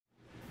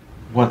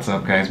What's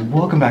up guys,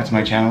 welcome back to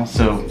my channel.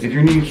 So if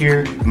you're new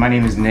here, my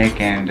name is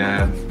Nick and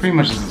pretty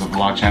much this is a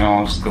vlog channel.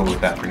 I'll just go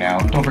with that for now.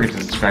 Don't forget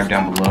to subscribe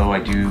down below.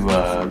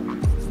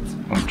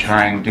 I'm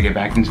trying to get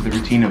back into the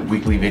routine of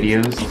weekly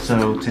videos.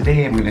 So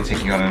today I'm going to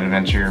take you on an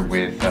adventure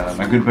with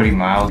my good buddy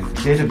Miles.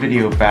 He did a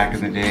video back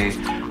in the day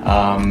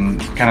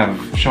kind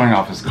of showing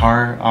off his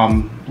car.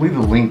 Leave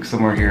the link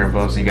somewhere here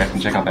above so you guys can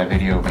check out that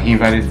video. But he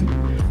invited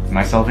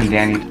myself and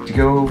Danny to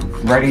go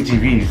ride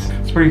ATVs.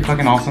 It's pretty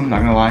fucking awesome, not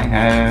gonna lie.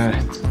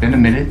 It's been a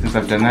minute since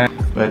I've done that,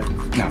 but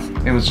no,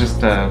 it was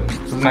just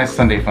it was a nice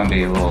Sunday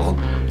Funday little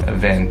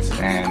event,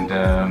 and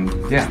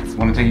yeah, I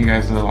want to take you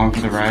guys along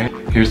for the ride.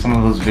 Here's some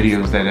of those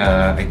videos that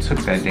I took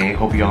that day.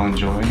 Hope you all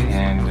enjoy,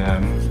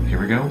 and here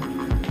we go.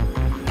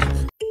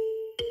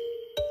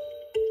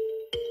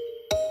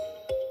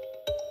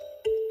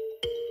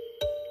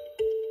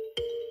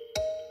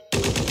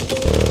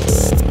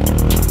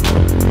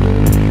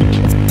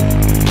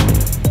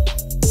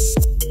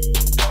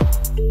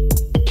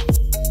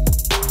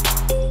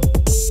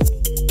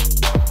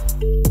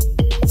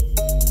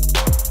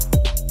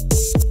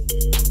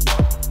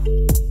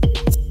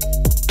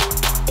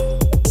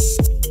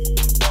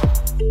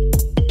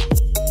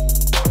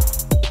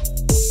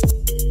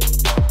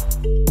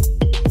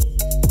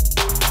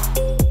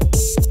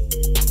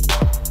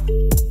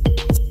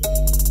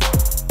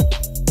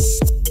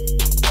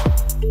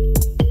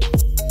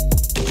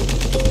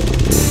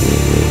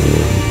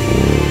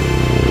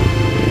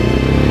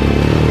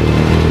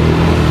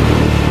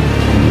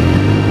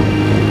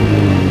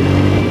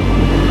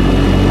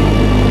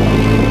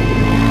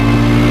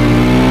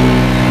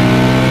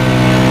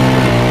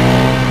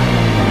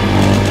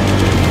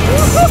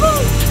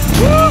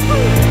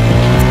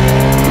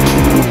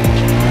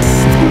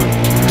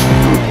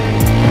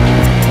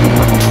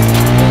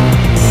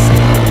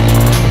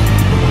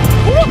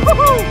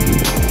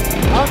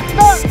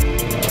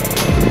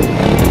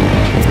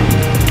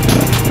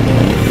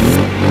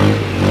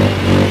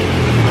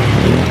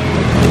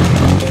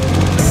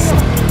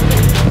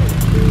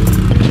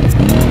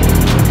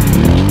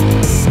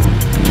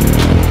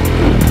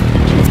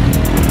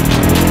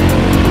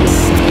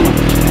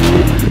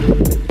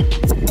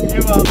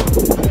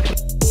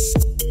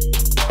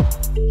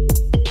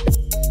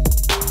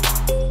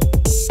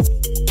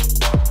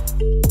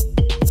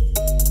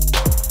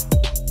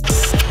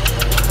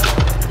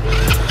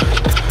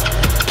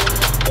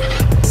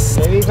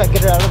 Maybe if I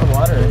get her out of the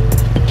water.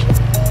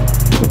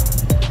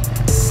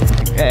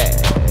 Okay.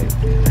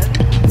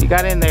 You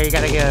got in there, you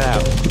gotta get it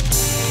out.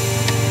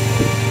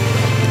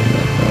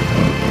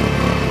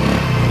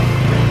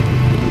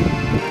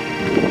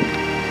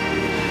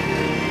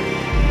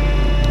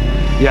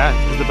 Yeah,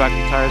 the back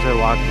tires are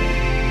locked.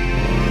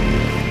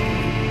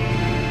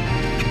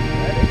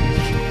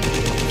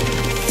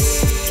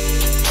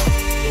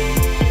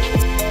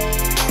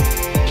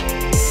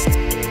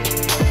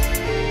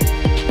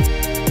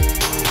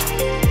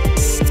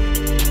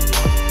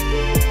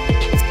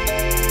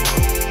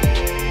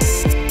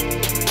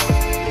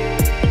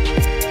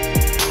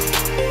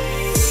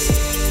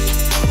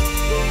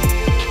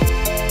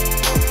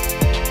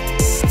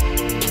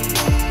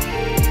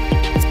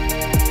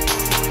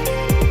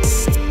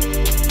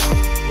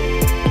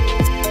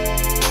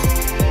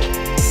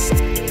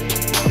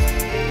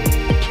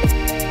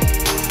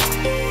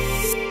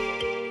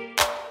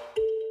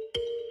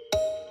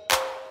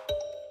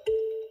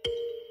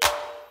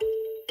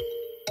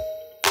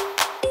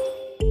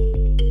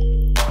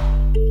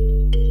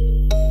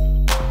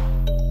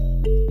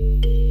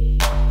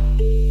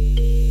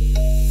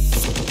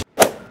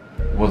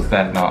 Was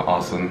that not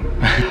awesome?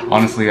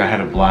 Honestly, I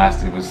had a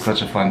blast. It was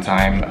such a fun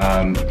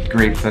time.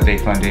 Great Sunday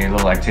Funday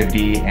little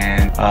activity,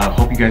 and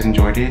hope you guys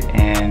enjoyed it,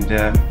 and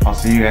I'll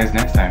see you guys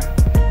next time.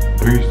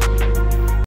 Peace.